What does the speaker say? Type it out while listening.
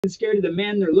scared of the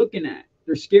man they're looking at.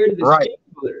 They're scared of the Right. skin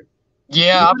color.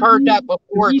 Yeah, I've heard that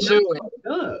before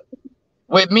too.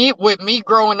 With me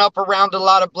growing up around a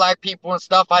lot of black people and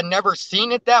stuff, I never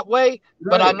seen it that way.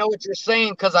 But I know what you're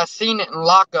saying because I seen it in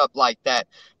lockup like that.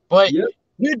 But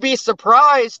you'd be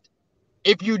surprised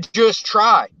if you just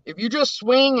try. If you just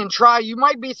swing and try, you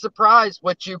might be surprised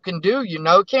what you can do. You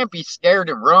know, can't be scared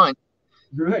and run.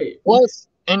 Right. Plus,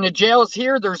 in the jails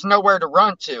here, there's nowhere to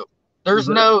run to. There's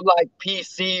no like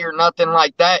PC or nothing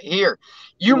like that here.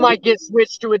 You might get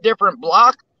switched to a different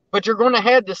block, but you're going to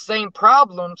have the same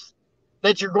problems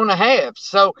that you're going to have.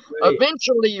 So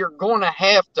eventually you're going to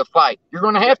have to fight. You're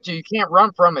going to have to. You can't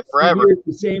run from it forever. It's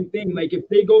the same thing. Like if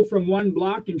they go from one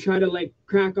block and try to like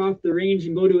crack off the range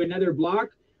and go to another block,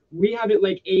 we have it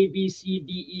like A, B, C,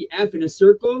 D, E, F in a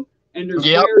circle, and there's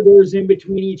fire doors in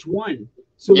between each one.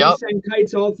 So we send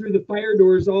kites all through the fire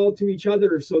doors all to each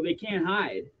other so they can't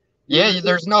hide. Yeah,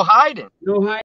 there's no hiding. No hiding.